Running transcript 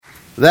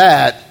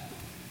That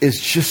is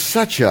just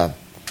such a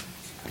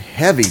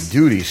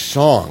heavy-duty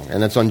song,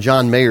 and it's on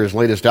John Mayer's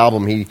latest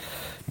album. He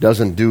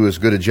doesn't do as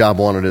good a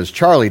job on it as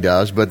Charlie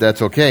does, but that's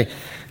okay.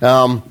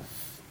 But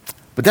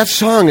that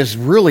song is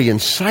really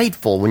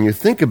insightful when you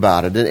think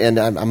about it, and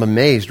I'm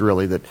amazed,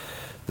 really, that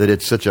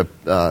it's such a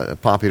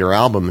popular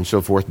album and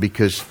so forth,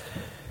 because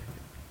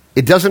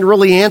it doesn't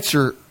really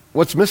answer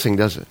what's missing,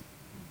 does it?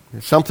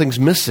 Something's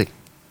missing,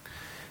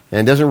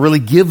 and it doesn't really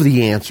give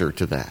the answer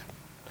to that.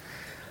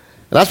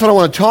 And that's what I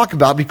want to talk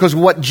about, because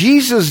what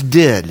Jesus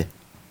did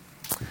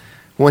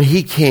when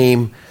he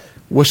came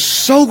was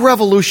so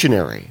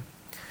revolutionary.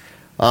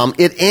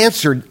 It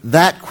answered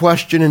that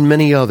question and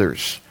many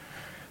others.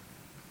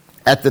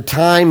 At the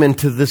time and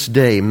to this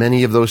day,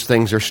 many of those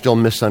things are still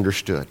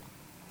misunderstood.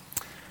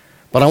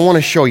 But I want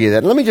to show you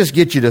that. Let me just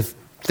get you to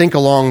think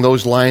along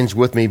those lines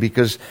with me,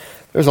 because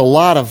there's a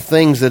lot of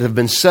things that have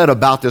been said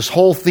about this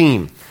whole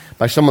theme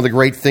by some of the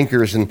great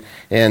thinkers and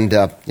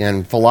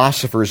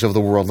philosophers of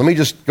the world. Let me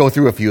just go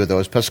through a few of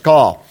those.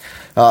 Pascal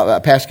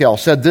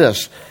said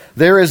this: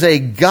 "There is a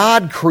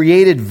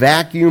God-created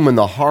vacuum in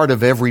the heart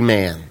of every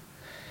man,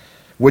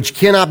 which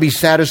cannot be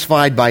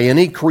satisfied by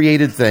any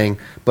created thing,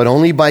 but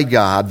only by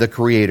God, the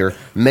Creator,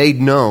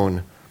 made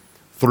known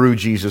through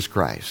Jesus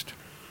Christ."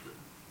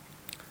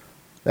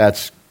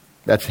 That's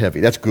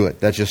heavy. That's good.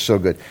 That's just so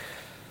good.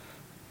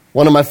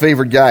 One of my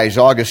favorite guys,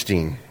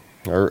 Augustine,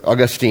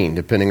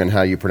 depending on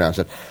how you pronounce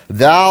it.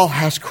 "Thou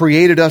hast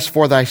created us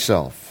for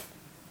thyself,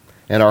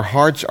 and our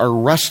hearts are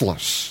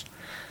restless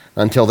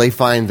until they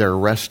find their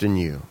rest in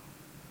you."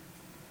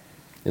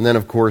 And then,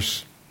 of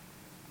course,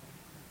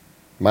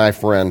 my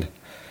friend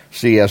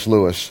C.S.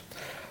 Lewis: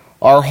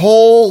 "Our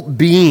whole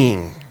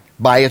being,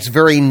 by its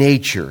very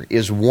nature,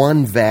 is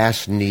one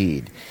vast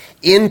need,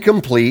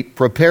 incomplete,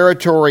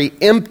 preparatory,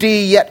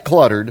 empty yet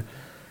cluttered,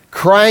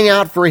 crying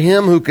out for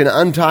him who can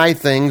untie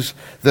things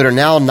that are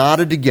now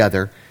knotted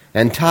together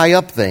and tie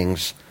up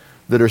things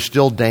that are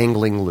still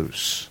dangling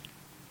loose."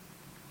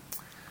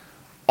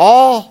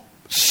 All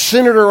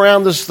centered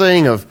around this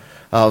thing of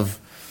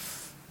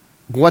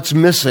what's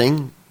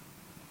missing,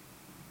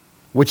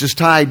 which is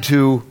tied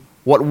to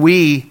what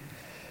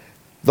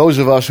those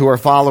of us who are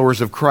followers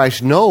of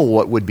Christ, know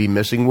what would be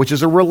missing, which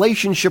is a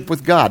relationship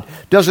with God.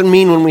 Doesn't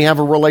mean when we have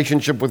a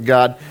relationship with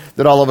God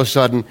that all of a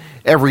sudden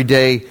every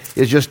day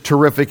is just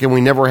terrific and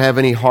we never have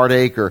any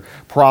heartache or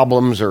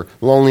problems or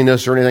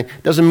loneliness or anything.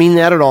 Doesn't mean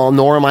that at all,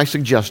 nor am I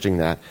suggesting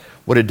that.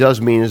 What it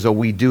does mean is that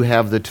we do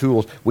have the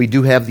tools, we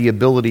do have the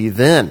ability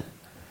then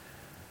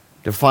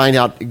to find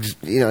out,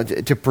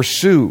 to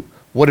pursue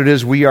what it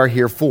is we are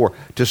here for,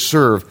 to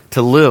serve,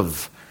 to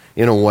live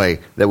in a way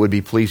that would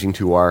be pleasing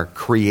to our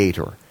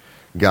Creator,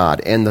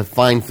 God, and to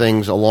find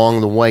things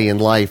along the way in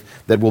life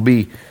that will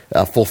be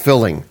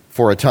fulfilling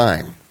for a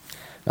time,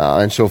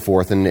 and so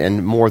forth,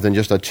 and more than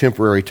just a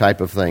temporary type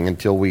of thing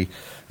until we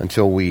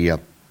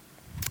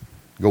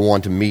go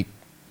on to meet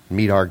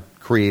our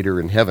Creator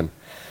in heaven.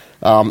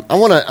 I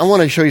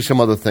want to show you some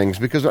other things,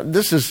 because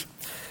this is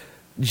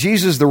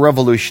Jesus the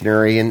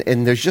revolutionary,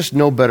 and there's just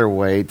no better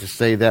way to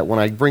say that. When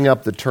I bring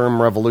up the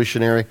term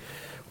revolutionary,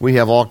 we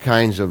have all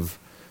kinds of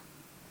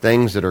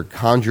things that are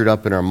conjured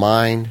up in our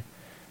mind.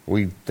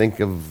 I think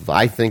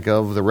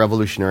of the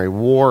Revolutionary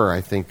War. I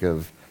think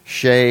of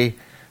Che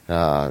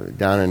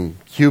down in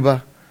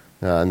Cuba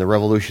and the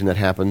revolution that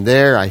happened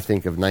there. I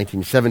think of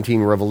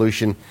 1917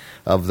 revolution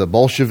of the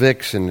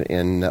Bolsheviks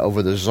and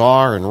over the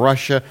Tsar in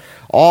Russia.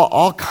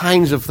 All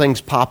kinds of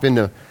things pop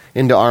into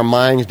our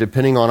minds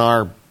depending on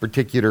our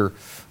particular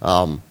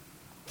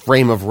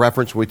frame of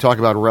reference when we talk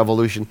about a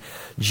revolution.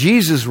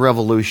 Jesus'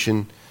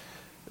 revolution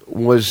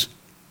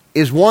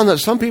is one that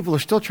some people are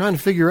still trying to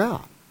figure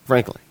out,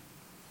 frankly.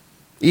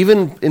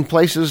 Even in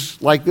places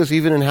like this,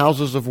 even in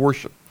houses of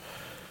worship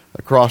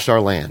across our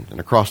land and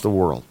across the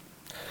world.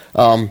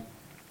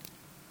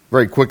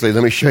 Very quickly,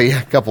 let me show you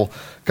a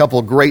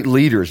couple great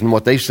leaders and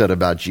what they said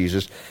about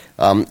Jesus.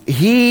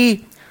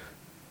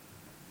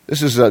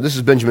 This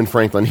is Benjamin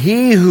Franklin.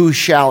 "He who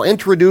shall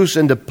introduce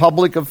into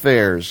public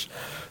affairs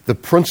the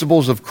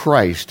principles of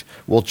Christ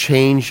will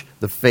change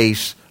the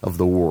face of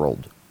the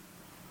world."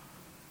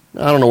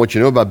 Now, I don't know what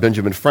you know about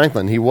Benjamin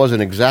Franklin. He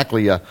wasn't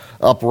exactly a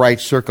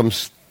upright,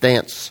 circumspect,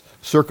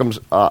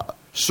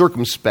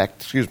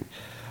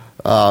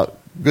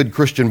 good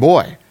Christian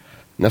boy,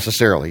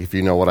 necessarily, if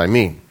you know what I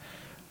mean.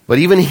 But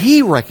even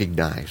he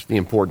recognized the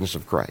importance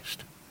of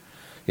Christ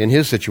in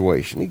his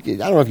situation. I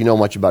don't know if you know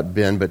much about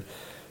Ben, but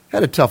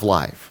had a tough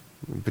life,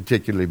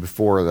 particularly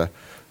before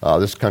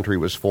this country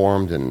was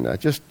formed, and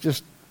just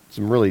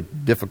some really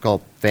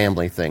difficult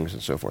family things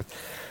and so forth.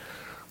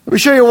 Let me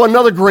show you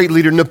another great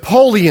leader.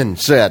 Napoleon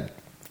said,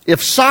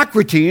 "If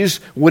Socrates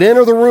would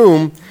enter the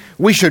room,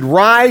 we should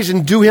rise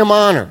and do him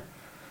honor.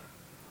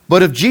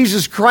 But if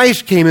Jesus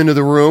Christ came into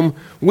the room,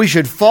 we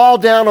should fall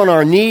down on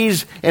our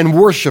knees and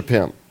worship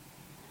him."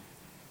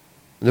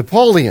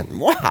 Napoleon,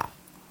 wow.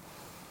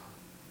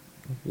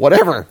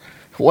 Whatever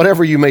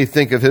you may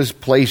think of his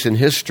place in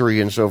history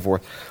and so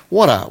forth,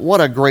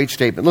 what a great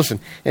statement. Listen,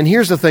 and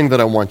here's the thing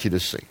that I want you to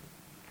see.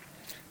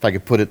 If I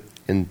could put it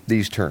in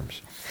these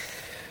terms.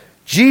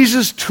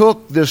 Jesus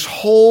took this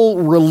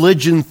whole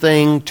religion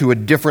thing to a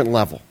different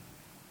level.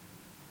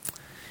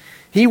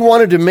 He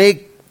wanted to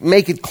make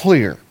it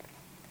clear.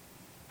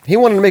 He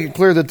wanted to make it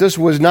clear that this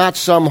was not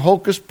some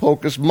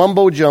hocus-pocus,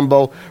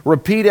 mumbo-jumbo,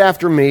 repeat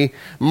after me,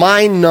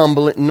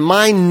 mind-numbing,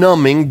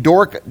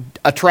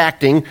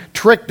 dork-attracting,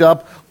 tricked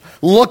up,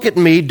 look at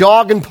me,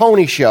 dog and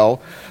pony show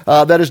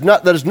that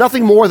is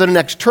nothing more than an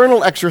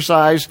external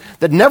exercise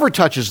that never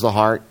touches the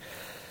heart,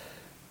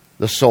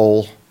 the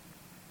soul,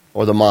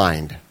 or the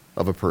mind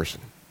of a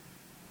person.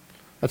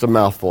 That's a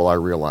mouthful, I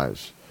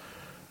realize.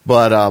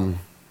 But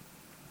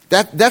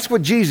that's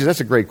what Jesus,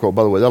 that's a great quote,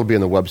 by the way. That'll be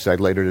on the website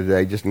later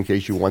today, just in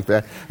case you want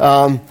that.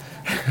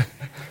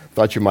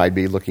 Thought you might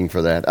be looking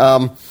for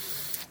that.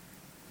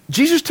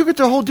 Jesus took it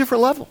to a whole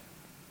different level.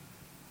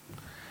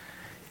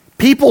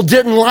 People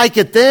didn't like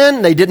it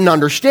then. They didn't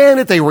understand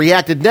it. They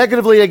reacted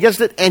negatively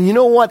against it. And you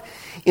know what?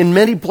 In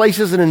many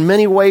places and in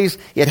many ways,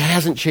 it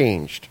hasn't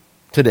changed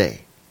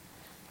today,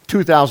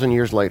 2,000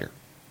 years later.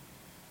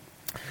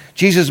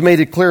 Jesus made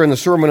it clear in the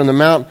Sermon on the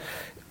Mount,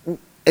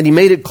 and he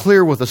made it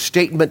clear with a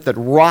statement that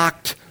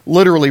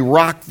literally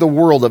rocked the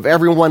world of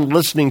everyone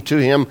listening to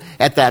him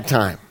at that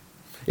time.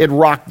 It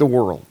rocked the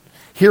world.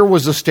 Here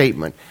was the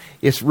statement.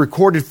 It's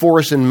recorded for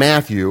us in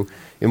Matthew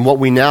in what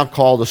we now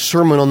call the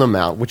Sermon on the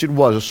Mount, which it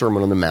was a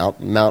Sermon on the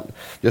Mount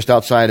just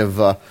outside of,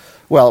 it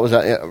was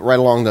right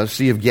along the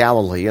Sea of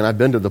Galilee. And I've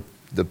been to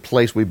the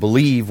place we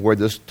believe where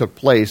this took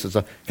place. It's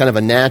a kind of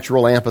a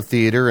natural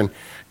amphitheater and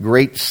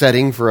great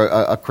setting for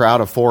a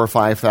crowd of 4,000 or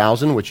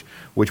 5,000,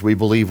 which we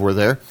believe were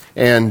there.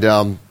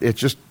 And it's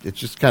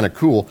just kind of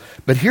cool.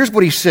 But here's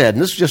what he said,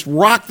 and this just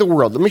rocked the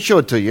world. Let me show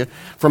it to you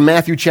from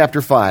Matthew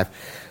chapter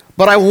 5.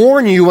 But I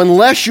warn you,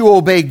 unless you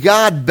obey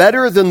God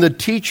better than the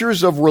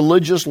teachers of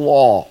religious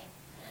law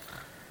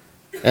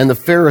and the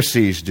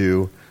Pharisees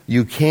do,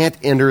 you can't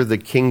enter the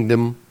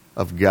kingdom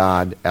of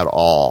God at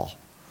all.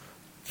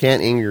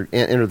 Can't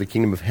enter the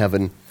kingdom of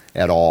heaven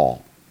at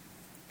all.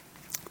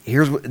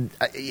 Here's what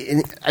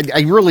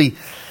I really,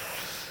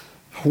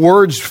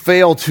 words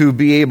fail to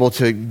be able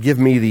to give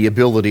me the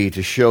ability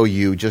to show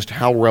you just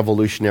how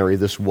revolutionary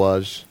this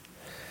was.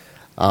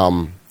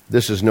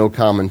 This is no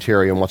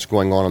commentary on what's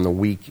going on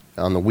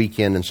the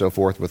weekend and so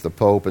forth with the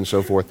Pope and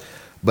so forth.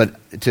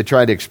 But to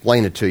try to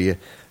explain it to you,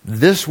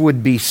 this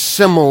would be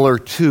similar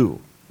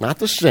to, not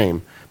the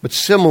same, but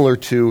similar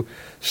to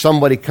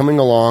somebody coming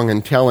along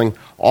and telling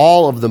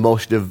all of the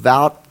most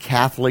devout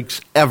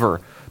Catholics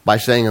ever by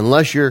saying,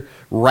 unless your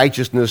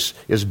righteousness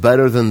is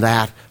better than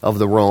that of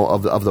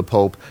the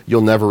Pope,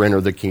 you'll never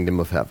enter the kingdom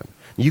of heaven.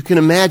 You can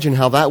imagine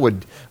how that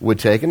would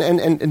take.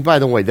 And by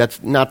the way,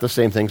 that's not the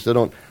same thing, so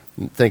don't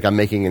think I'm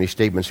making any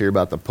statements here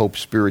about the Pope's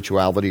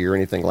spirituality or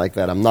anything like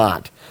that. I'm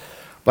not.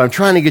 But I'm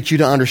trying to get you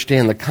to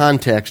understand the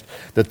context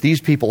that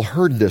these people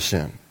heard this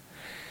in.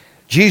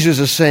 Jesus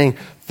is saying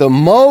the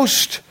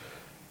most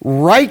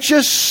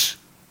righteous,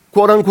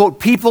 quote-unquote,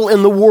 people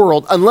in the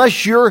world,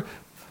 unless your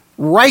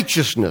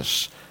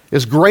righteousness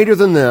is greater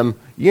than them,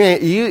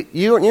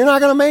 you're not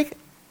going to make it.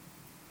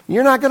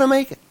 You're not going to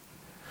make it.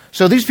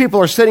 So these people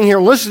are sitting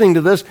here listening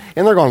to this,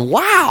 and they're going,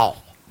 wow,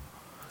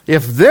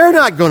 if they're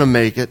not going to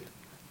make it,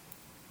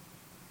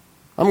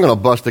 I'm going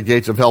to bust the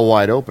gates of hell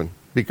wide open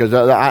because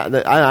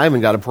I haven't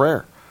got a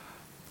prayer.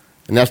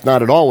 And that's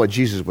not at all what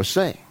Jesus was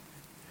saying.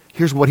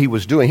 Here's what he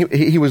was doing.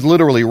 He was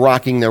literally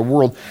rocking their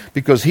world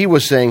because he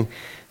was saying,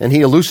 and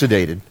he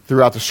elucidated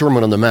throughout the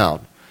Sermon on the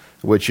Mount,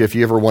 which if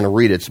you ever want to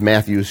read it, it's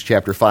Matthew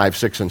chapter 5,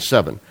 6, and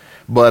 7.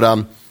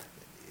 But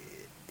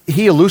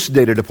he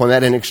elucidated upon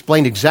that and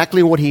explained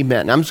exactly what he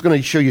meant. And I'm just going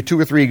to show you 2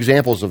 or 3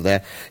 examples of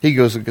that. He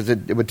goes, because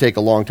it would take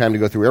a long time to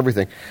go through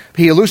everything.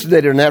 He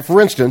elucidated on that.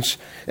 For instance,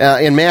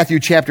 in Matthew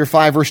chapter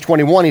 5, verse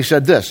 21, he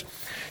said this,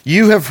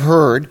 "You have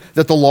heard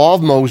that the law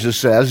of Moses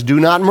says, 'Do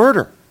not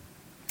murder.'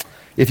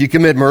 If you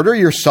commit murder,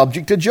 you're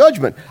subject to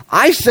judgment.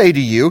 I say to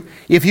you,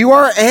 if you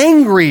are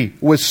angry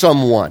with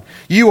someone,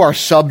 you are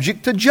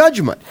subject to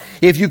judgment.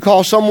 If you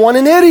call someone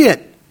an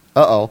idiot,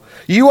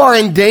 you are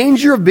in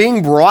danger of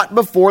being brought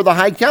before the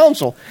high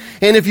council.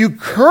 And if you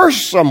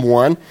curse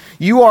someone,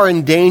 you are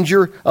in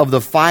danger of the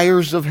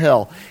fires of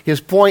hell." His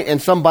point, and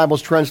some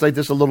Bibles translate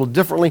this a little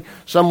differently.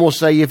 Some will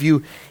say if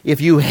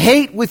you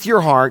hate with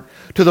your heart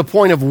to the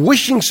point of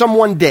wishing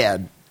someone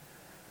dead,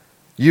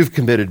 you've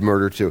committed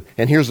murder too.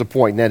 And here's the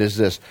point, and that is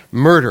this.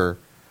 Murder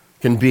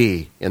can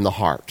be in the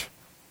heart.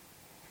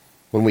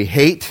 When we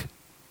hate,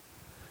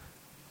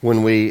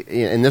 when we,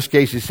 in this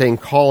case he's saying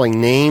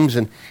calling names,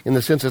 and in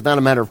the sense it's not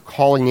a matter of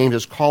calling names,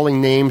 it's calling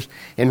names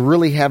and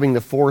really having the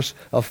force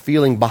of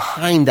feeling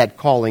behind that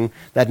calling,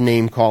 that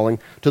name calling,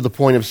 to the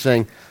point of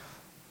saying,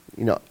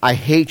 I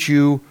hate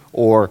you,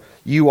 or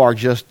you are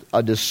just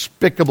a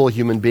despicable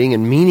human being,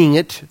 and meaning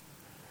it.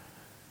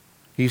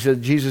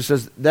 Jesus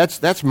says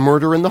that's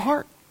murder in the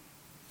heart.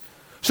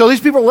 So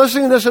these people are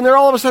listening to this, and they're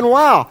all of a sudden,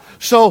 wow.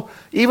 So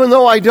even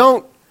though I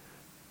don't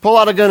pull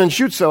out a gun and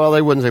shoot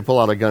they wouldn't say pull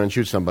out a gun and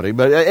shoot somebody,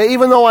 but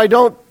even though I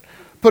don't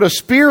put a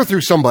spear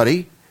through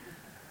somebody,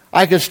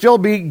 I can still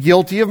be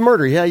guilty of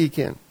murder. Yeah, you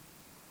can.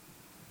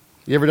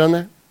 You ever done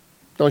that?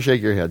 Don't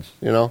shake your heads,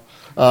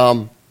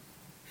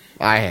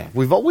 I have.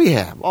 We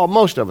have. Oh,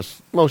 most of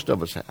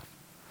us have.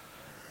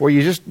 Where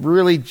you just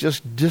really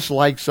just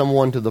dislike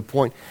someone to the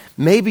point,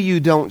 maybe you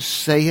don't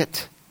say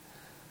it,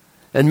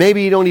 and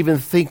maybe you don't even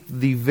think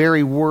the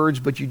very words,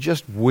 but you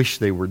just wish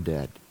they were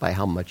dead by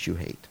how much you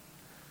hate.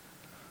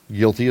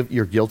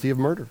 You're guilty of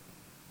murder.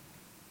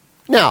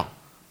 Now,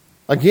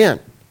 again,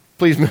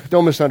 please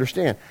don't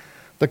misunderstand.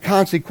 The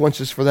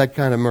consequences for that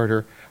kind of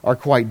murder are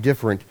quite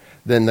different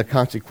than the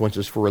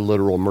consequences for a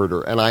literal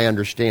murder, and I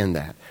understand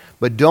that.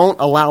 But don't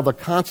allow the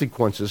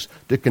consequences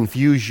to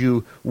confuse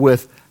you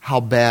with how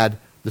bad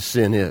the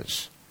sin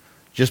is.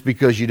 Just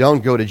because you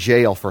don't go to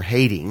jail for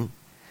hating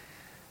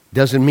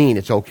doesn't mean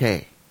it's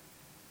okay.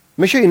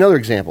 Let me show you another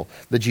example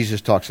that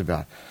Jesus talks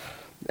about.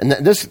 And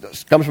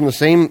this comes from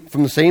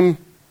the same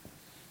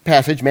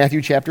passage,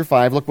 Matthew chapter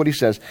 5. Look what he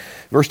says.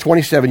 Verse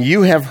 27,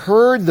 "You have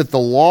heard that the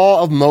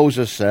law of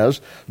Moses says,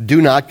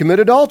 'Do not commit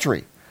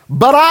adultery.'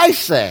 But I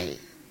say,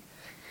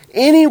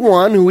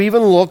 anyone who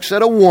even looks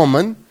at a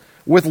woman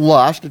with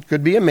lust," it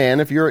could be a man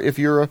if you're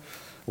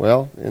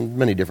in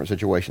many different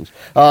situations.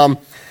 But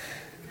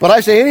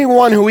I say,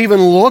 anyone who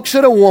even looks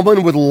at a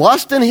woman with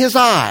lust in his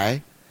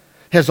eye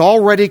has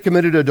already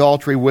committed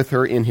adultery with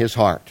her in his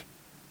heart."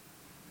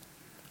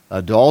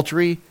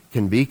 Adultery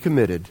can be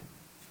committed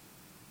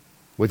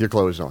with your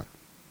clothes on.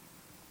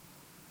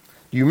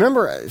 Do you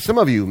remember, some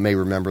of you may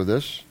remember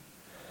this,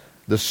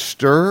 the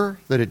stir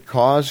that it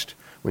caused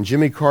when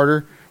Jimmy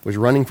Carter was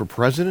running for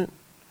president?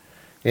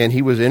 And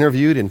he was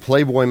interviewed in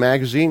Playboy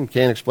magazine.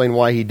 Can't explain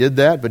why he did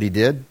that, but he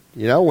did.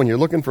 When you're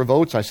looking for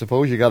votes, I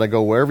suppose you got to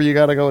go wherever you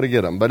got to go to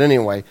get them. But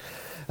anyway,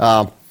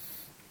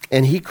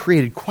 and he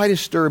created quite a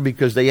stir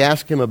because they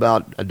asked him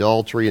about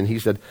adultery, and he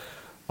said,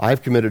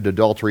 "I've committed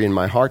adultery in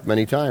my heart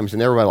many times."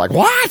 And everybody like,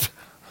 "What?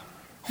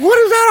 What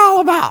is that all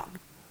about?"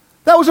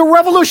 That was a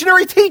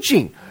revolutionary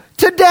teaching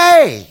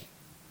today,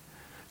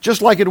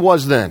 just like it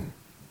was then.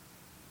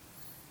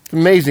 It's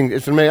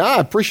amazing. I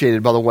appreciate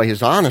it, by the way,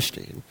 his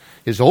honesty,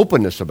 his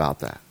openness about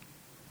that.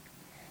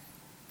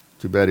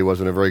 Too bad he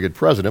wasn't a very good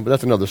president, but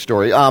that's another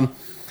story.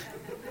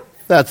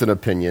 That's an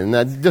opinion.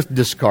 Just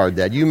discard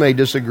that. You may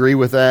disagree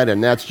with that,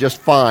 and that's just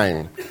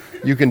fine.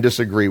 You can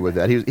disagree with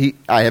that.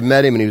 I have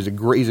met him, and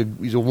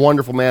he's a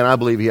wonderful man. I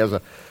believe he has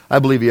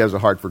a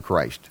heart for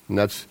Christ, and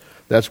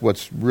that's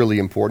what's really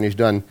important. He's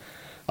done.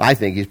 I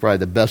think he's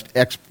probably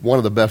one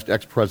of the best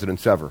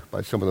ex-presidents ever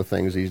by some of the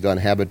things he's done,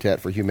 Habitat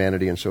for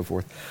Humanity and so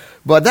forth.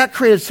 But that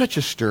created such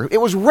a stir. It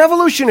was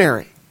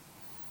revolutionary.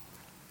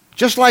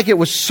 Just like it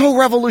was so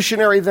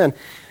revolutionary then.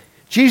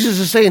 Jesus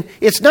is saying,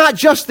 it's not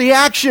just the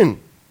action,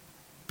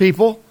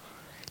 people.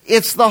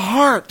 It's the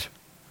heart.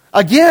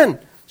 Again,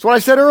 that's what I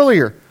said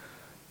earlier.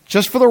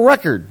 Just for the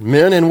record,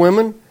 men and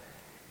women,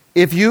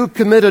 if you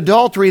commit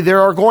adultery,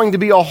 there are going to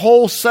be a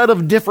whole set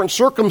of different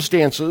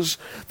circumstances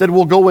that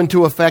will go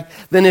into effect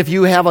than if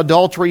you have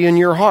adultery in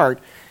your heart.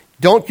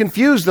 Don't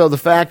confuse, though, the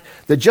fact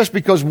that just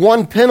because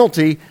one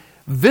penalty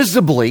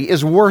visibly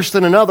is worse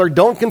than another,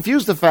 don't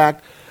confuse the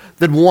fact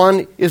that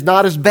one is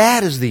not as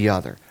bad as the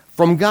other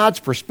from God's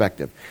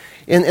perspective.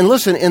 And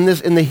listen, in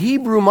the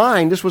Hebrew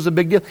mind, this was a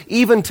big deal.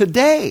 Even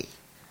today,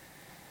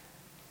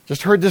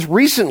 just heard this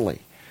recently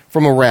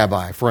from a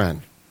rabbi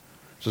friend.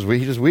 He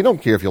says, we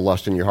don't care if you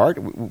lust in your heart.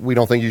 We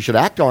don't think you should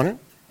act on it.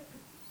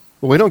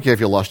 Well, we don't care if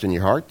you lust in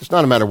your heart. It's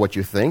not a matter of what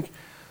you think.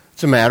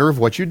 It's a matter of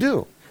what you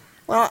do.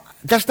 Well,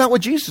 that's not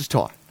what Jesus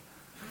taught.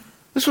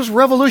 This was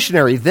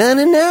revolutionary then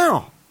and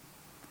now.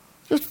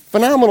 Just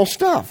phenomenal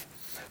stuff.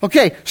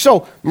 Okay,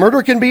 so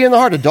murder can be in the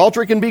heart.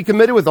 Adultery can be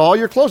committed with all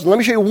your clothes. Let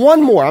me show you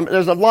one more.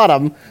 There's a lot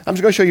of them. I'm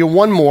just going to show you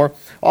one more,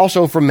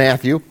 also from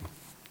Matthew.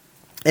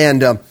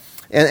 And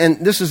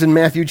this is in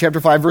Matthew chapter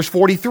 5, verse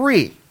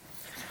 43.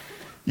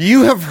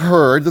 "You have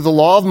heard that the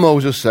law of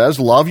Moses says,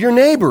 'Love your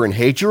neighbor and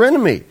hate your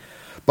enemy.'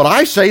 But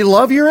I say,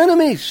 love your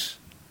enemies.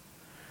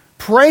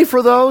 Pray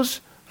for those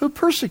who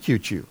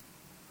persecute you."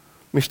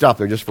 Let me stop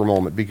there just for a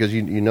moment because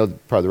you know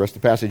probably the rest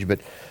of the passage, but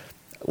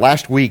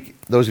last week,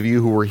 those of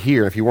you who were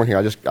here, if you weren't here,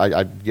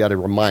 I got to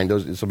remind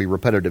those. This will be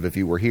repetitive if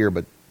you were here,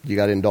 but you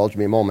got to indulge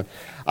me a moment.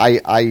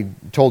 I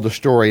told the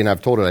story, and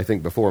I've told it I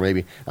think before.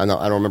 Maybe I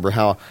don't remember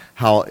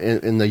how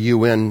in the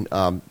UN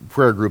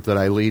prayer group that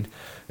I lead,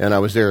 and I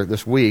was there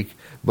this week.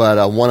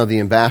 But one of the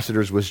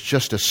ambassadors was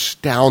just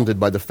astounded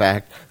by the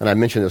fact, and I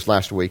mentioned this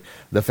last week,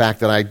 the fact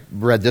that I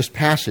read this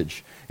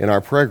passage in our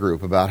prayer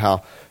group about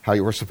how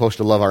you were supposed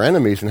to love our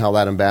enemies, and how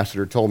that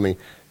ambassador told me,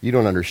 "You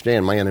don't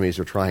understand, my enemies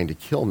are trying to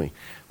kill me."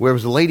 There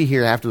was a lady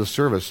here after the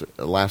service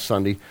last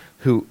Sunday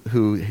who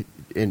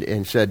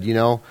said,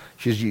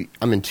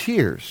 I'm in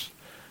tears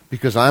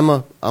because I'm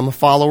a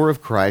follower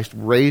of Christ,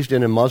 raised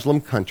in a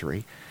Muslim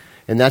country,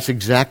 and that's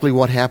exactly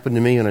what happened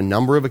to me on a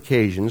number of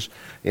occasions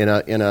in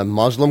a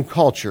Muslim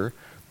culture.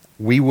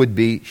 We would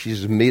be,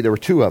 there were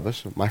two of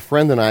us, my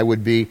friend and I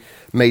would be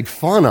made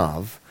fun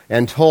of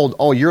and told,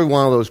 "Oh, you're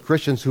one of those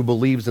Christians who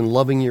believes in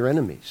loving your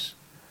enemies."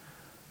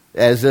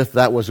 As if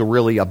that was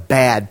really a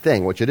bad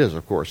thing, which it is,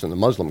 of course, in the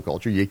Muslim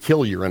culture. You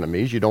kill your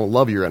enemies. You don't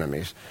love your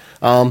enemies.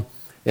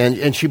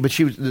 But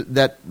she was,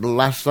 that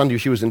last Sunday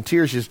she was in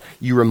tears. She says,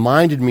 you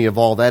reminded me of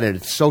all that, and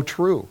it's so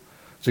true.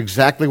 It's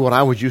exactly what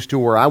I was used to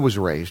where I was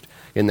raised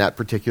in that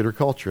particular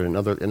culture in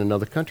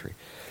another country.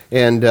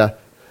 And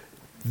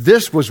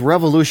this was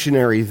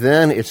revolutionary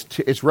then.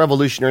 It's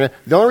revolutionary.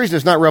 The only reason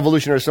it's not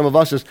revolutionary to some of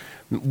us is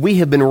we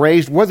have been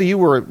raised, whether you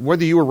were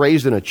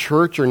raised in a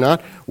church or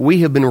not,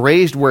 we have been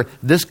raised where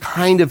this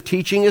kind of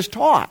teaching is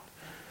taught.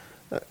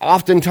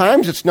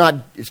 Oftentimes it's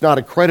not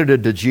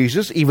accredited to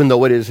Jesus, even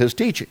though it is his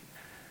teaching.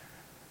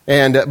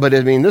 But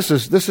I mean, this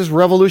is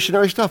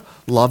revolutionary stuff.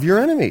 Love your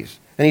enemies.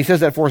 And he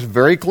says that for us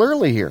very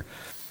clearly here.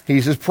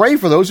 He says, pray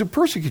for those who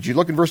persecute you.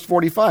 Look in verse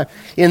 45.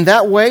 In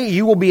that way,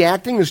 you will be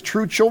acting as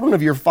true children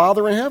of your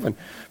Father in heaven.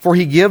 For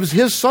he gives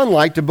his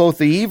sunlight to both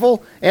the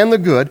evil and the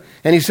good,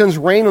 and he sends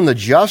rain on the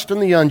just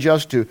and the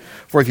unjust too.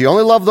 For if you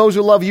only love those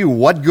who love you,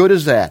 what good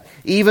is that?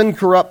 Even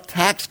corrupt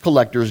tax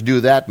collectors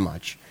do that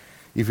much.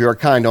 If you are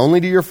kind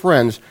only to your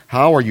friends,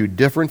 how are you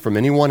different from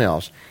anyone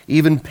else?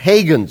 Even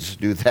pagans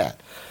do that.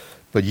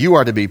 But you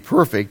are to be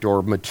perfect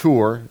or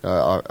mature,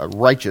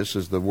 righteous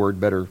is the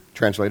word better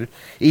translated,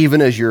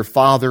 even as your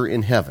Father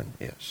in heaven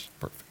is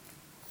perfect.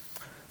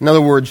 In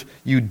other words,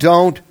 you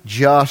don't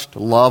just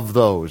love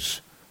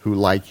those who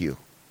like you.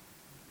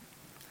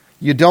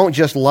 You don't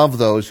just love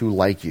those who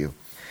like you.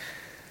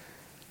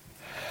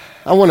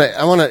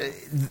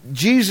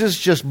 Jesus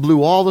just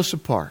blew all this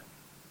apart.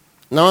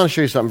 Now I want to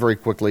show you something very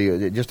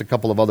quickly, just a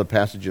couple of other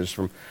passages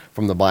from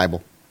the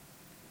Bible.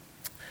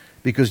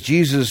 Because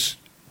Jesus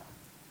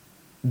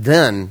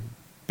then,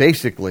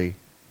 basically,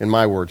 in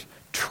my words,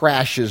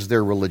 trashes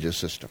their religious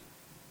system.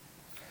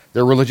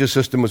 Their religious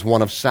system was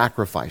one of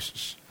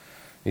sacrifices.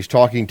 He's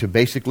talking to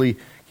basically,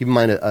 keep in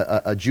mind,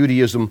 a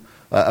Judaism,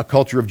 a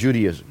culture of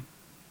Judaism.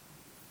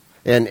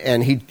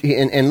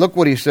 And look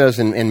what he says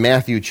in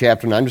Matthew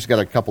chapter 9. I've just got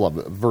a couple of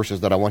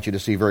verses that I want you to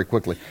see very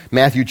quickly.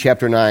 Matthew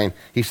chapter 9,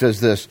 he says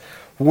this.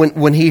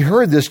 When he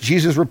heard this,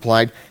 Jesus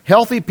replied,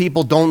 healthy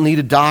people don't need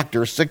a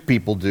doctor, sick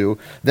people do.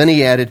 Then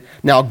he added,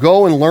 now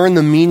go and learn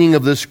the meaning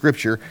of this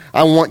scripture.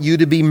 I want you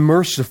to be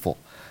merciful.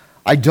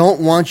 I don't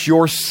want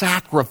your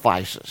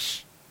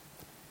sacrifices.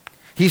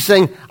 He's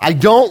saying, I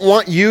don't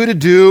want you to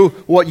do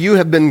what you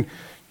have been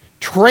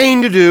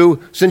trained to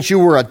do since you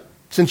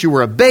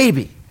were a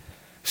baby.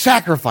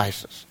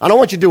 Sacrifices. I don't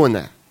want you doing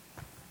that.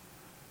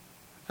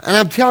 And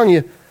I'm telling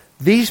you,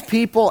 these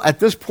people at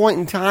this point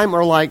in time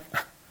are like,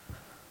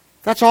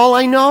 that's all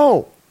I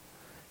know.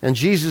 And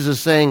Jesus is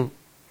saying,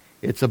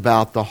 it's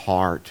about the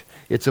heart.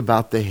 It's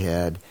about the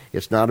head.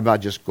 It's not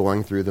about just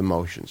going through the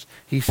motions.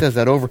 He says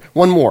that over.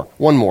 One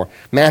more.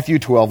 Matthew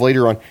 12,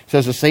 later on,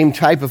 says the same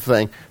type of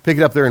thing. Pick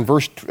it up there in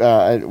verse,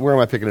 where am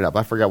I picking it up?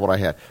 I forgot what I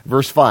had.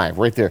 Verse 5,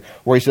 right there,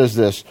 where he says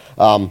this.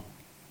 And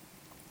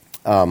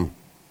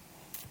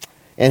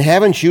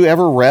haven't you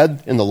ever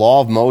read in the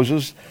law of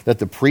Moses that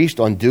the priest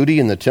on duty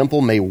in the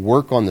temple may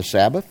work on the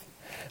Sabbath?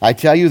 I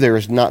tell you, there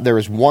is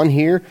one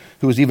here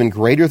who is even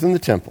greater than the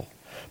temple.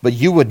 But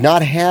you would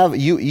not have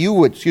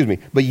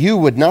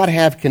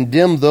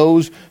condemned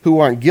those who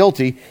aren't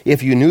guilty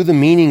if you knew the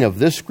meaning of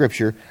this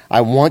scripture. I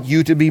want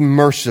you to be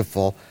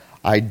merciful.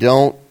 I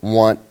don't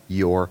want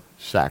your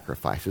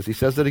sacrifices. He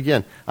says it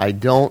again. I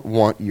don't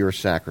want your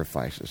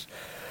sacrifices.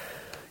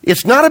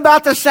 It's not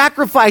about the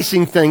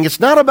sacrificing thing.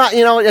 It's not about,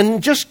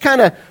 and just kind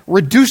of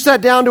reduce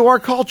that down to our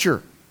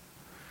culture.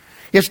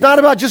 It's not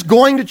about just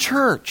going to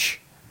church.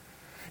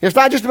 It's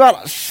not just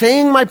about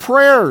saying my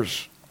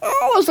prayers.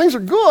 All those things are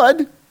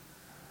good.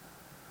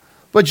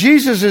 But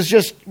Jesus is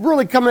just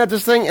really coming at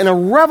this thing in a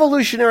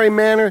revolutionary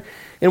manner.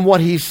 And what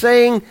he's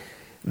saying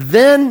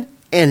then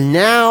and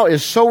now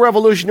is so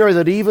revolutionary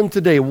that even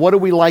today, what do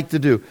we like to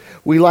do?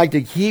 We like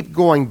to keep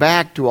going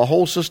back to a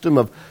whole system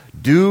of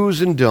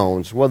do's and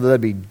don'ts, whether that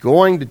be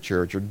going to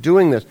church or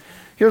doing this.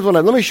 Here's what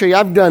let me show you.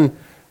 I've done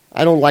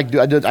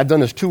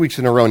this 2 weeks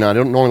in a row now. I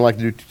don't normally like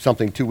to do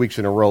something 2 weeks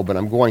in a row, but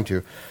I'm going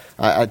to.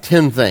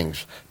 10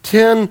 things.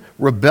 10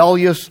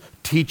 rebellious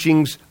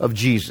teachings of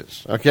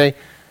Jesus. Okay?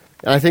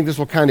 And I think this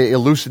will kind of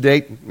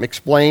elucidate,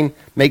 explain,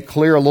 make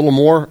clear a little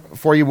more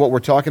for you what we're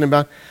talking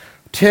about.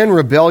 10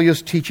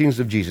 rebellious teachings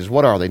of Jesus.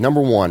 What are they?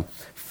 Number 1,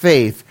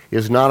 faith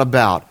is not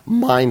about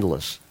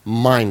mindless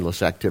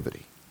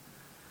activity.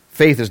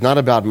 Faith is not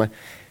about...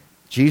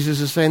 Jesus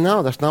is saying,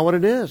 no, that's not what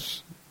it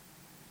is.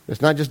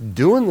 It's not just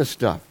doing this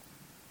stuff.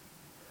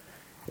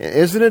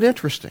 Isn't it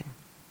interesting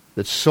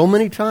that so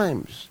many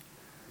times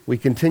we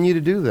continue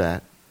to do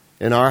that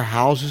in our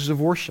houses of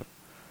worship,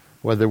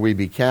 whether we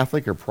be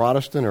Catholic or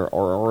Protestant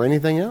or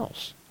anything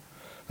else?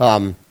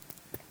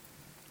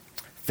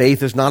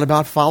 Faith is not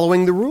about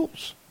following the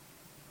rules.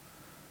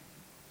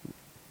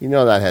 You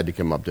know that had to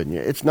come up, didn't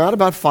you? It's not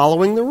about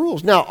following the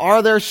rules. Now,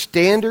 are there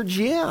standards?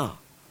 Yeah.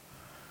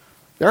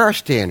 There are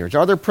standards.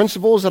 Are there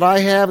principles that I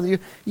have?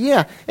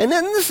 Yeah. And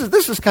then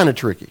this is kind of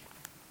tricky.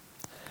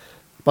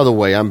 By the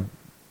way, I'm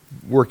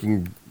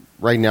working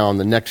right now on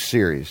the next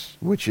series,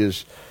 which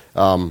is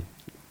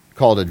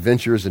called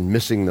Adventures in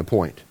Missing the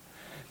Point.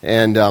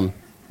 And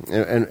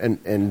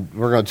And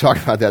we're going to talk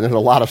about that. There's a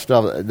lot of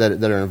stuff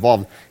that are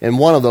involved. And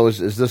one of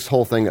those is this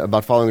whole thing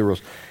about following the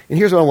rules. And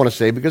here's what I want to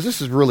say, because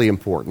this is really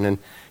important. And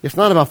it's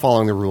not about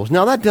following the rules.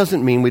 Now, that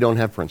doesn't mean we don't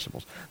have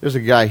principles. There's a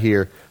guy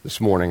here this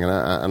morning, and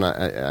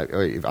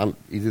I'm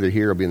either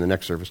here or be in the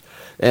next service.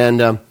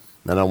 And I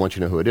don't want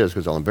you to know who it is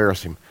because I'll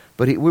embarrass him.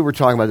 But we were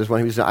talking about this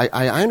one. He said,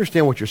 I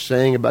understand what you're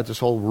saying about this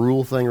whole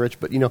rule thing, Rich,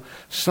 but,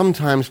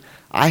 sometimes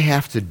I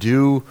have to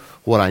do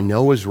what I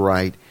know is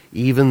right,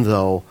 even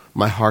though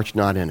my heart's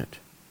not in it.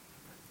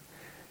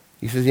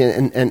 He says,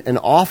 and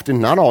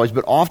often, not always,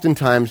 but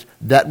oftentimes,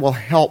 that will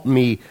help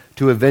me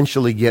to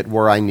eventually get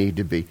where I need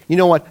to be. You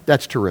know what?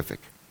 That's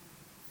terrific.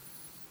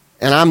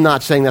 And I'm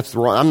not saying that's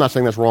wrong. I'm not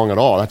saying that's wrong at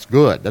all. That's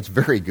good. That's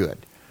very good.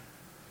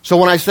 So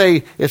when I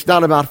say it's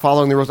not about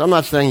following the rules, I'm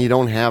not saying you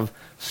don't have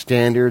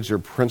standards or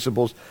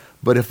principles,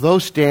 but if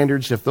those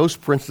standards, if those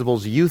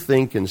principles you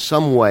think in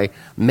some way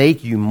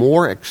make you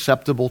more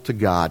acceptable to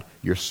God,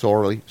 you're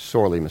sorely,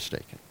 sorely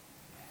mistaken.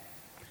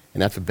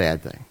 And that's a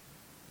bad thing.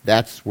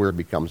 That's where it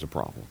becomes a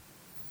problem.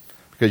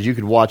 Because you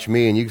could watch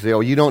me and you could say,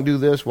 oh, you don't do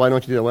this, why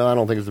don't you do that? Well, I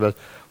don't think it's the best.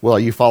 Well, are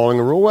you following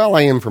a rule? Well,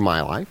 I am for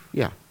my life.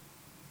 Yeah.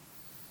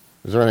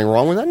 Is there anything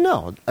wrong with that?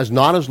 No.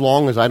 Not as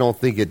long as I don't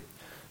think it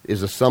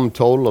is a sum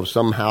total of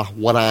somehow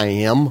what I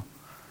am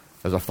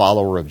as a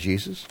follower of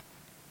Jesus.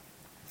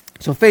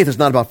 So faith is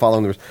not about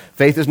following the rules.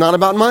 Faith is not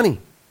about money.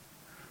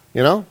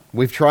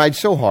 We've tried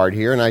so hard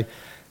here, and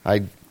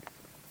I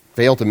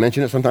fail to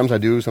mention it. Sometimes I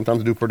do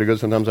pretty good,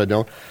 sometimes I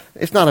don't.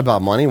 It's not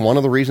about money. One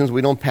of the reasons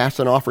we don't pass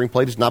an offering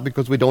plate is not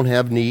because we don't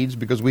have needs,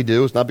 because we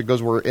do. It's not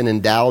because we're an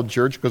endowed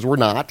church, because we're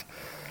not.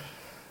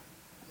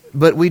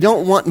 But we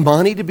don't want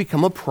money to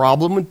become a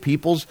problem with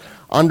people's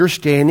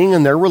understanding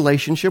and their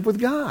relationship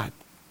with God.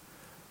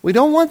 We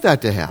don't want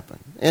that to happen.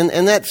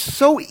 And that's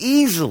so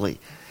easily.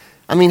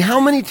 I mean, how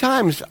many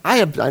times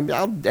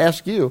I'll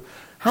ask you,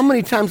 how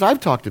many times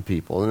I've talked to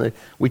people and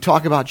we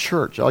talk about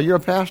church. Oh, you're a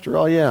pastor?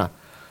 Oh, yeah.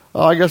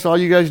 Oh, I guess all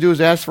you guys do is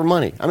ask for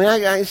money. I mean,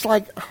 it's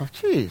like, oh,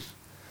 geez.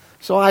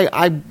 So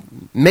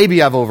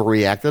maybe I've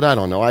overreacted. I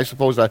don't know. I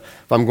suppose that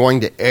if I'm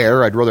going to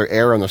err, I'd rather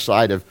err on the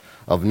side of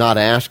not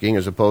asking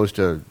as opposed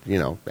to,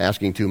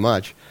 asking too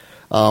much.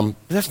 But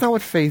that's not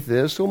what faith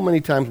is. So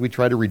many times we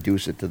try to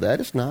reduce it to that.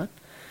 It's not.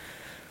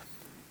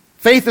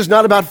 Faith is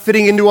not about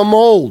fitting into a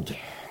mold.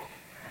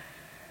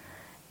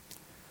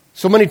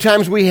 So many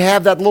times we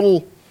have that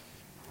little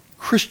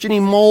Christian-y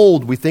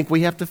mold we think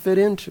we have to fit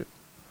into.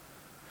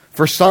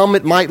 For some,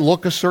 it might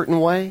look a certain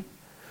way.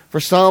 For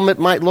some, it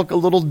might look a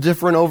little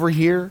different over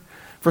here.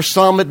 For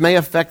some, it may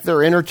affect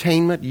their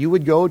entertainment. You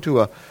would go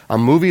to a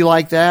movie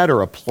like that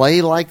or a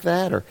play like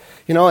that. Or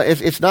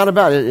it's not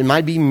about it. It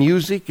might be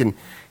music. And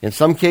in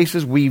some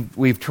cases,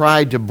 we've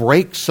tried to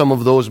break some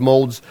of those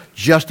molds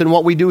just in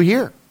what we do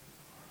here.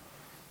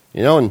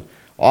 And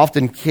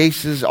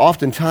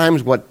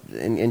oftentimes what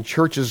in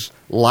churches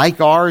like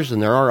ours,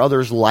 and there are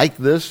others like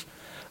this,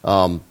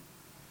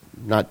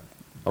 not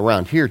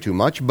around here too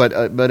much, but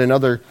in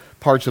other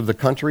parts of the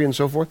country and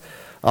so forth,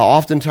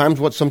 oftentimes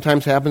what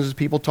sometimes happens is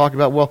people talk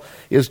about, well,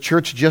 is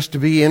church just to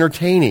be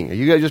entertaining? Are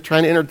you guys just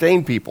trying to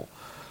entertain people?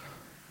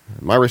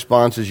 My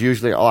response is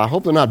usually, I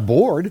hope they're not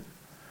bored.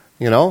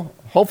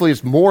 Hopefully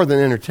it's more than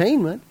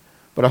entertainment,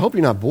 but I hope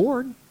you're not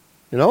bored.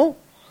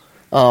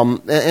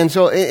 And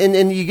so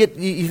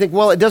you think,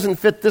 well, it doesn't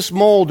fit this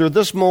mold or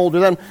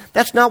that.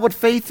 That's not what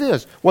faith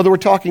is, whether we're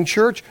talking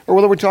church or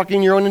whether we're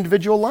talking your own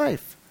individual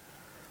life.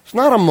 It's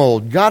not a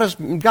mold.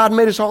 God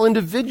made us all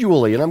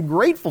individually, and I'm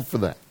grateful for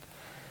that.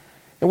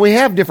 And we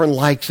have different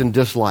likes and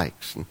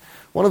dislikes. And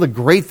one of the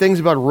great things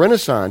about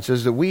Renaissance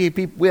is that we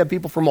have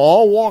people from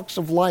all walks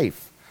of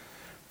life,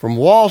 from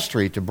Wall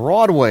Street to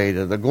Broadway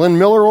to the Glenn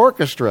Miller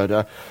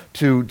Orchestra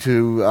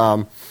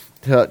to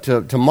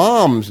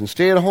moms and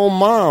stay-at-home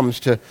moms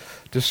to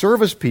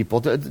service people,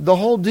 the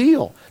whole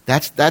deal.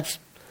 That's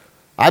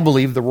I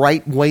believe the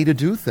right way to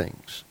do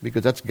things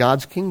because that's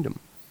God's kingdom.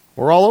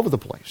 We're all over the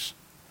place.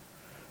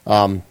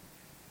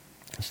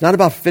 It's not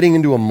about fitting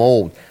into a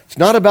mold. It's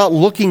not about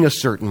looking a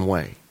certain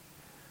way.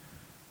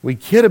 We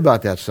kid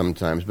about that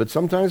sometimes, but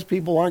sometimes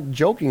people aren't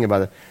joking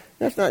about it.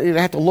 That's not, you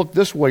have to look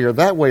this way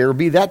or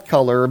be that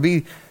color or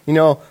be,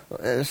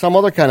 some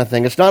other kind of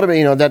thing. It's not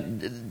about,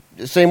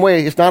 that same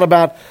way. It's not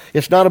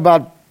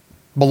about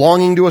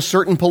belonging to a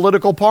certain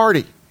political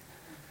party.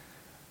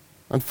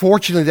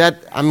 Unfortunately,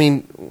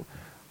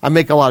 I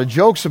make a lot of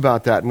jokes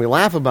about that and we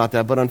laugh about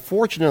that, but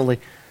unfortunately,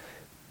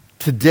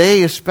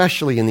 today,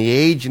 especially in the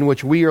age in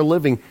which we are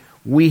living,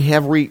 we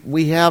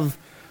have,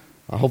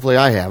 hopefully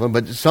I haven't,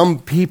 but some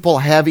people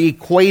have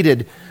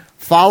equated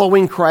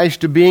following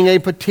Christ to being a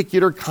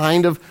particular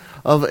kind of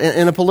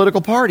in a political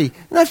party.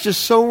 And that's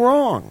just so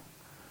wrong.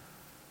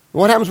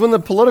 What happens when the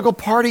political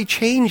party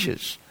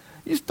changes?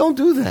 You just don't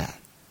do that.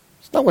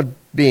 It's not what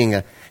being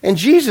a... And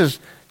Jesus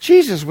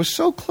was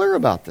so clear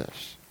about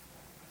this.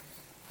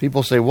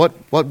 People say, what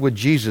would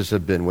Jesus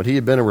have been? Would he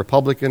have been a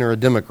Republican or a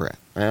Democrat?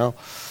 Well,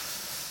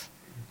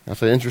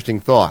 that's an interesting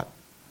thought.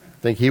 I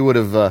think he would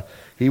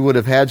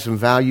have had some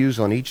values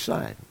on each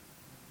side.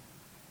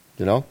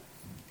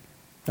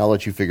 I'll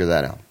let you figure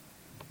that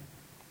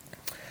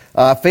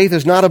out. Faith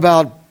is not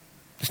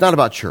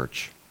about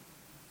church.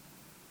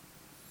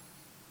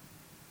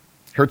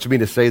 It hurts me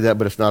to say that,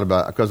 but it's not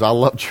about, because I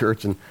love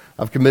church and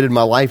I've committed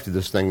my life to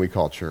this thing we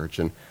call church,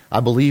 and I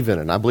believe in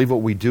it, and I believe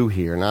what we do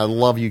here, and I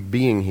love you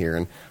being here,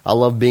 and I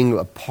love being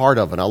a part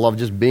of it. I love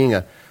just being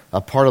a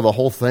part of the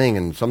whole thing,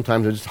 and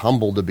sometimes I'm just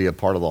humbled to be a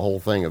part of the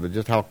whole thing, of it,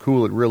 just how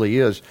cool it really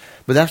is.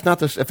 But that's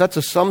not if that's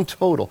a sum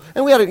total.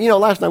 And we had,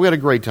 last night we had a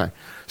great time.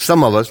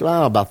 Some of us,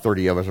 about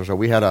 30 of us or so,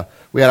 we had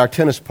our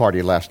tennis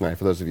party last night.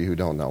 For those of you who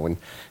don't know,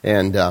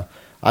 and I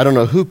don't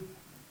know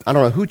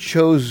who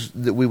chose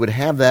that we would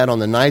have that on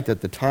the night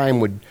that the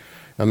time would.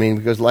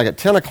 Because like at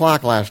 10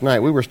 o'clock last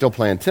night, we were still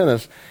playing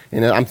tennis,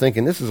 and I'm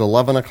thinking, this is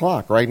 11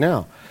 o'clock right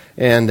now.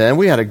 And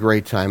we had a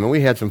great time, and we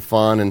had some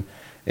fun,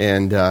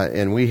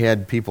 and we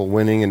had people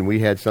winning, and we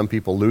had some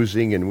people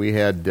losing, and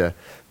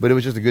but it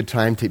was just a good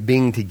time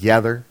being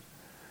together.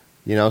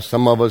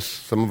 Some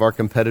of our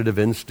competitive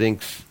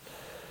instincts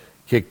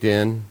kicked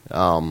in.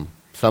 Some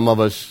of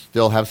us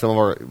still have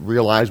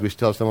realize we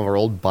still have some of our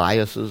old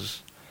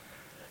biases.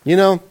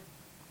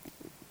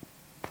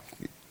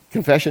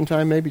 Confession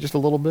time, maybe just a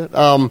little bit.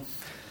 I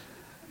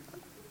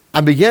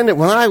began it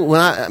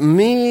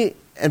me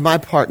and my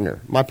partner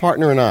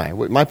and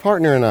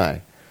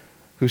I,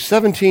 who's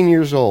 17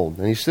 years old,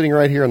 and he's sitting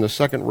right here in the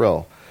second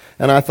row.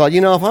 And I thought,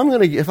 if I'm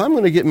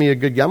going to get me a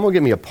good guy, I'm going to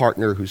get me a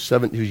partner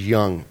who's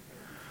young.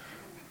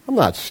 I'm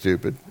not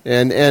stupid,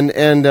 and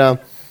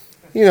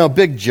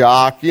big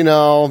jock,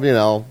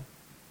 number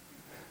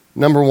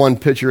one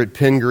pitcher at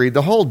Pingree,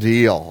 the whole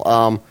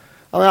deal.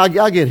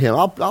 I'll get him.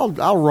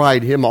 I'll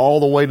ride him all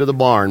the way to the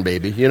barn,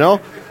 baby.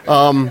 And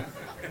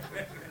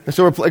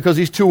so because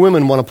these two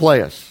women want to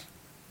play us.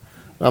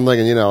 I'm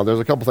thinking, there's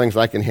a couple things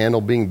I can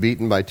handle. Being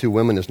beaten by two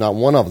women is not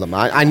one of them.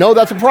 I know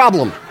that's a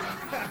problem.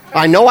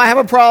 I know I have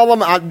a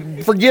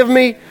problem. Forgive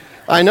me.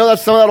 I know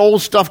that's some of that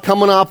old stuff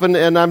coming up, and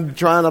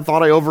I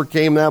thought I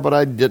overcame that, but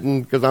I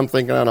didn't, because I'm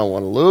thinking I don't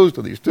want to lose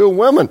to these two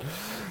women.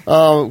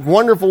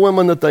 Wonderful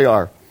women that they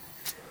are.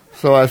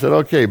 So I said,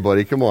 okay,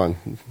 buddy, come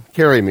on,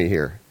 carry me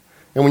here.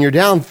 And when you're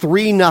down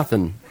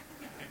 3-0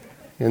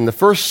 in the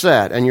first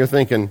set, and you're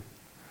thinking,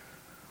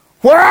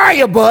 where are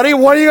you, buddy?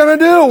 What are you going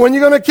to do? When are you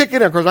going to kick it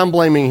in? Of course, I'm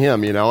blaming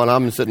him, and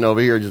I'm sitting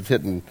over here just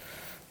hitting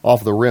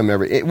off the rim.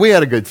 We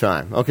had a good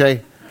time,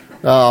 okay?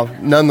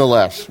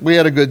 Nonetheless, we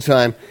had a good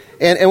time.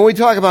 And when we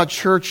talk about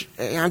church,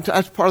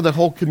 that's part of the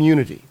whole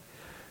community.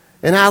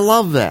 And I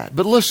love that.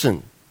 But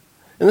listen,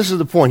 and this is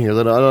the point here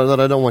that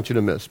I don't want you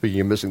to miss, speaking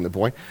of missing the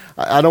point,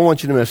 I don't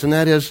want you to miss, and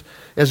that is,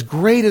 as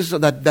great as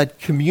that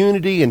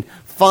community and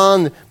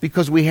fun,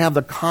 because we have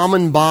the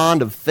common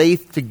bond of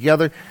faith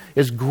together,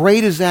 as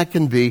great as that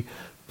can be,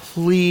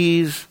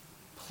 please,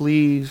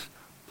 please,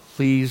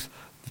 please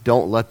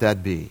don't let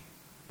that be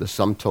the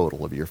sum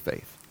total of your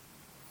faith.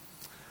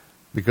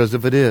 Because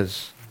if it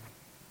is,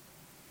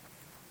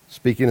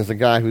 speaking as a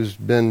guy who's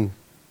been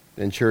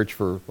in church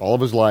for all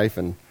of his life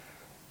and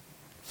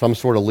some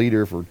sort of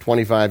leader for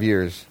 25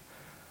 years,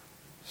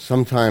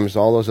 sometimes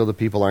all those other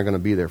people aren't going to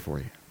be there for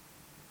you.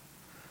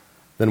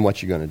 Then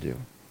what you going to do?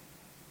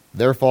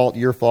 Their fault,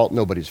 your fault,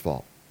 nobody's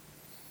fault.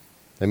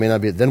 They may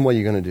not be. Then what are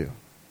you going to do?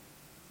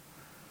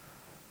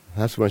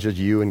 That's when it's just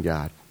you and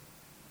God,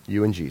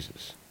 you and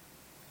Jesus.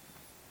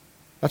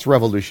 That's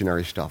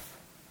revolutionary stuff.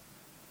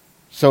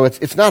 So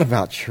it's not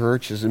about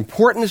church, as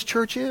important as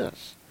church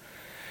is.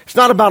 It's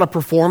not about a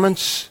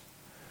performance.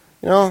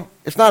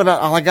 It's not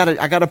about, I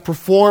got to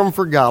perform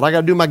for God. I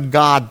got to do my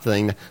God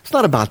thing. It's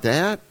not about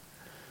that.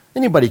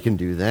 Anybody can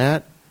do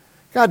that.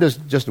 God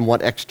doesn't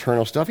want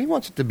external stuff. He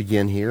wants it to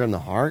begin here in the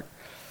heart.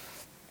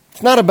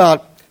 It's not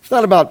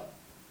about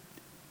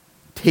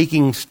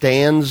taking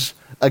stands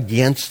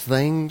against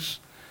things.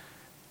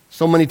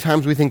 So many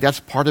times we think that's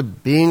part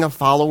of being a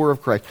follower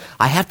of Christ.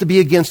 I have to be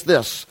against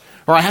this,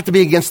 or I have to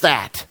be against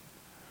that.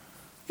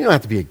 You don't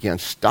have to be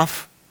against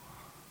stuff.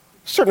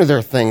 Certainly there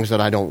are things that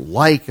I don't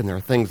like, and there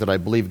are things that I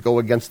believe go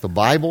against the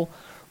Bible,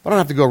 but I don't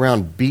have to go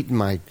around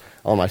beating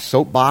on my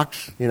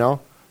soapbox,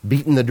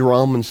 beating the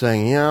drum and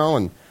saying,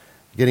 and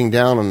getting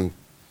down in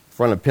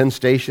front of Penn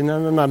Station,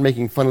 and I'm not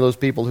making fun of those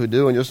people who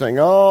do, and just saying,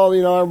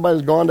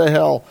 everybody's gone to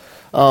hell.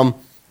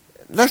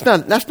 That's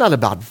not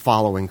about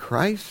following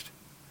Christ.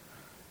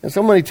 And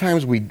so many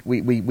times we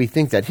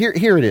think that.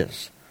 Here it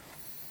is.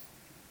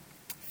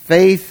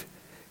 Faith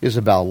is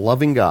about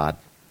loving God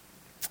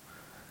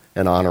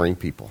and honoring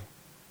people.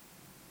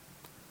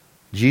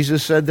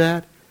 Jesus said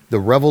that. The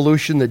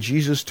revolution that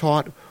Jesus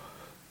taught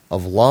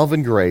of love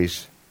and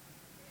grace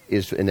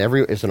is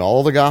in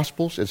all the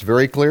Gospels. It's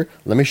very clear.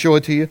 Let me show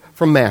it to you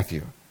from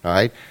Matthew. All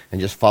right,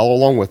 and just follow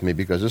along with me,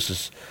 because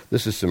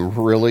this is some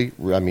really.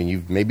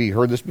 You've maybe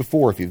heard this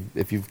before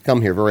if you've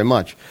come here very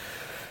much.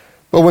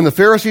 But when the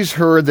Pharisees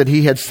heard that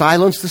he had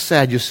silenced the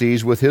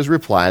Sadducees with his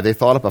reply, they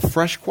thought up a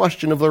fresh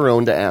question of their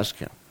own to ask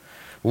him.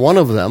 One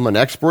of them, an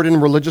expert in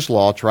religious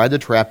law, tried to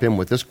trap him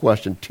with this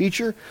question: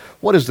 "Teacher,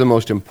 what is the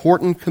most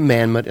important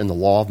commandment in the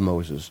law of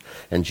Moses?"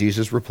 And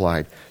Jesus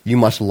replied, "You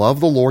must love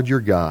the Lord your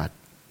God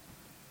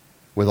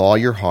with all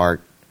your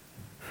heart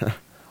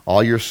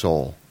all your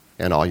soul,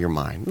 and all your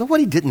mind. Look what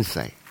he didn't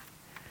say.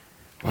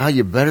 Well,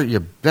 you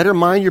better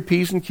mind your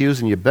P's and Q's,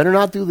 and you better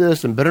not do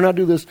this, and better not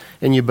do this,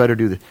 and you better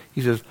do this.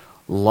 He says,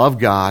 love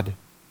God,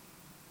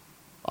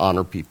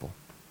 honor people.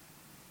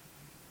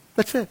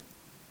 That's it.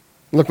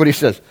 Look what he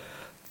says.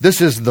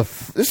 This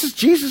is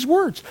Jesus'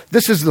 words.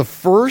 This is the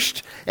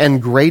first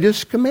and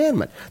greatest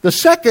commandment. The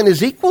second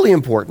is equally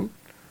important.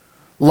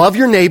 Love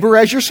your neighbor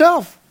as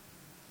yourself.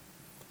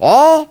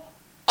 All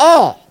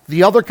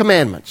the other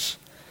commandments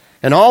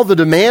and all the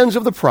demands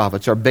of the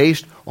prophets are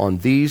based on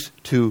these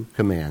two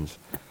commands.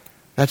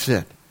 That's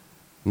it.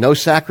 No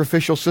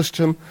sacrificial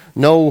system,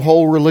 no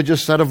whole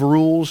religious set of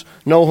rules,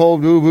 no whole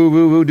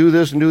do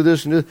this and do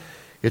this and do this.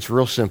 It's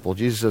real simple.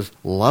 Jesus says,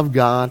 love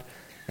God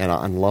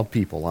and love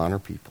people, honor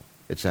people.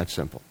 It's that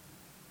simple.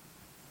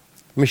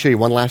 Let me show you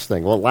one last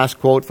thing. One last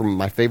quote from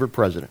my favorite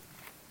president.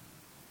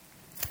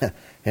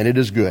 And it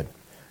is good.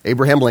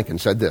 Abraham Lincoln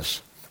said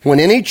this: when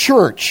any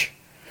church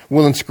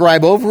will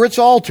inscribe over its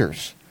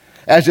altars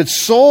as its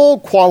sole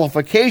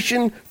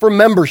qualification for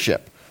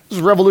membership, this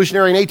is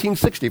revolutionary in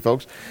 1860,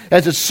 folks,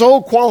 as its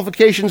sole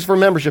qualifications for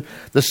membership,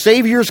 the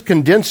Savior's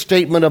condensed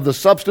statement of the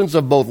substance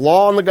of both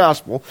law and the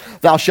gospel,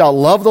 thou shalt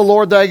love the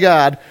Lord thy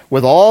God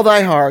with all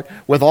thy heart,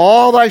 with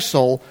all thy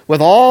soul,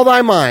 with all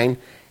thy mind,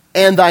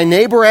 and thy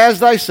neighbor as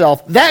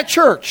thyself, that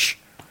church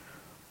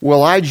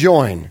will I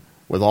join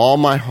with all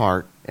my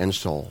heart and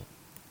soul.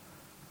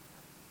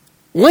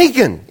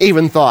 Lincoln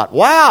even thought,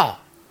 wow,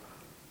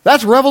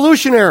 that's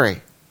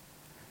revolutionary.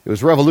 It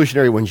was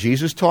revolutionary when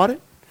Jesus taught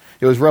it.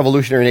 It was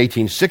revolutionary in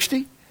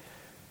 1860.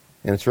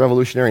 And it's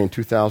revolutionary in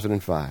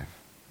 2005.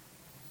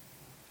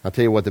 I'll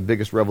tell you what the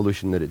biggest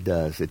revolution that it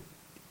does. It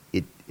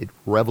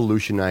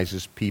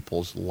revolutionizes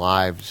people's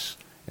lives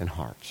and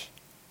hearts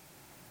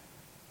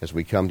as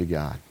we come to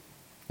God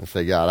and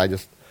say, God,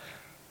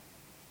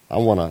 I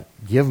want to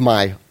give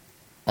my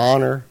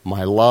honor,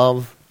 my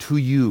love to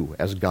you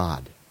as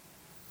God.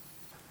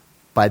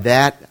 By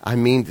that, I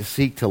mean to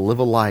seek to live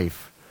a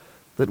life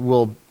that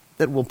will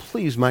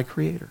please my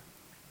Creator,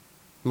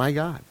 my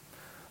God.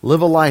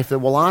 Live a life that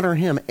will honor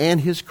Him and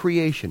His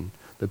creation,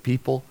 the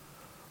people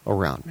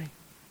around me.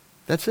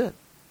 That's it.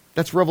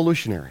 That's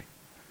revolutionary.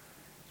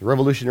 It's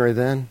revolutionary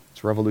then,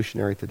 it's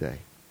revolutionary today.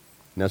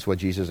 And that's what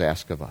Jesus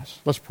asks of us.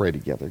 Let's pray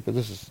together, because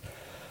this is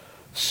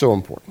so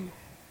important.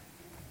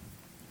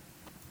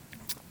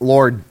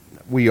 Lord,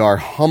 we are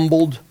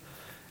humbled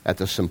at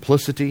the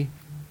simplicity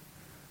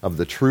of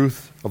the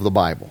truth of the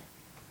Bible.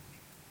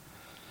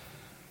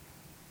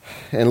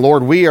 And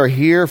Lord, we are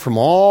here from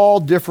all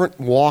different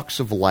walks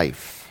of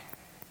life.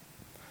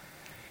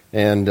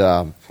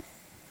 And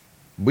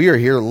we are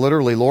here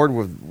literally, Lord,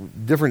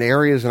 with different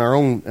areas in our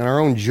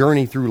own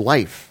journey through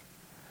life.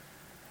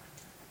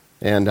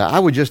 And I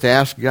would just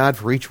ask God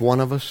for each one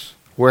of us,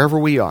 wherever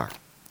we are,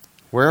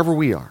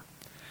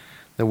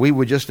 that we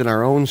would just in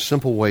our own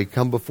simple way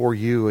come before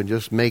you and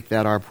just make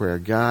that our prayer.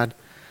 God,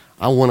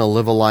 I want to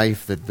live a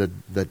life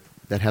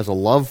that has a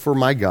love for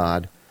my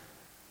God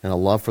and a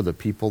love for the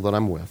people that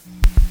I'm with,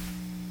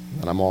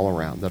 that I'm all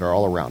around, that are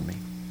all around me.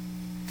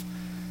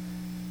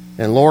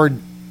 And Lord,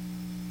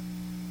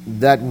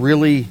 that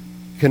really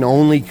can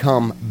only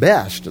come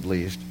best, at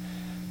least,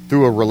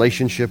 through a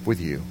relationship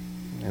with you.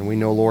 And we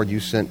know, Lord,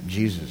 you sent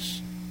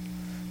Jesus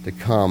to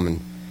come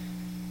and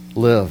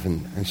live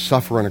and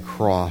suffer on a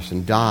cross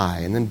and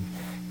die and then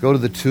go to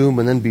the tomb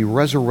and then be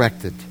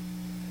resurrected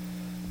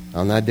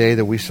on that day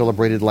that we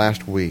celebrated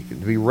last week, to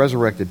be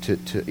resurrected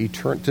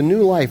to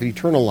new life,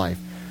 eternal life.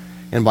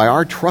 And by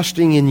our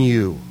trusting in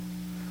you,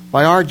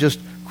 by our just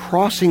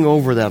crossing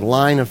over that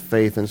line of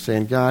faith and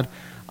saying, God,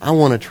 I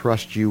want to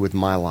trust you with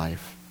my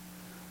life,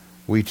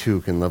 we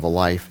too can live a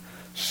life.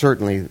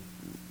 Certainly,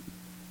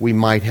 we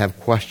might have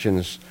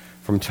questions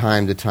from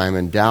time to time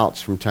and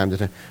doubts from time to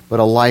time, but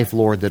a life,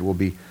 Lord, that will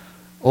be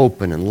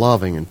open and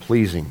loving and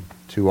pleasing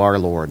to our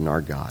Lord and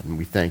our God. And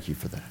we thank you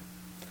for that.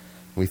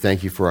 We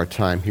thank you for our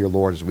time here,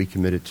 Lord, as we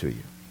commit it to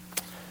you.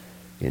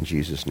 In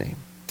Jesus' name,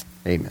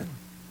 amen.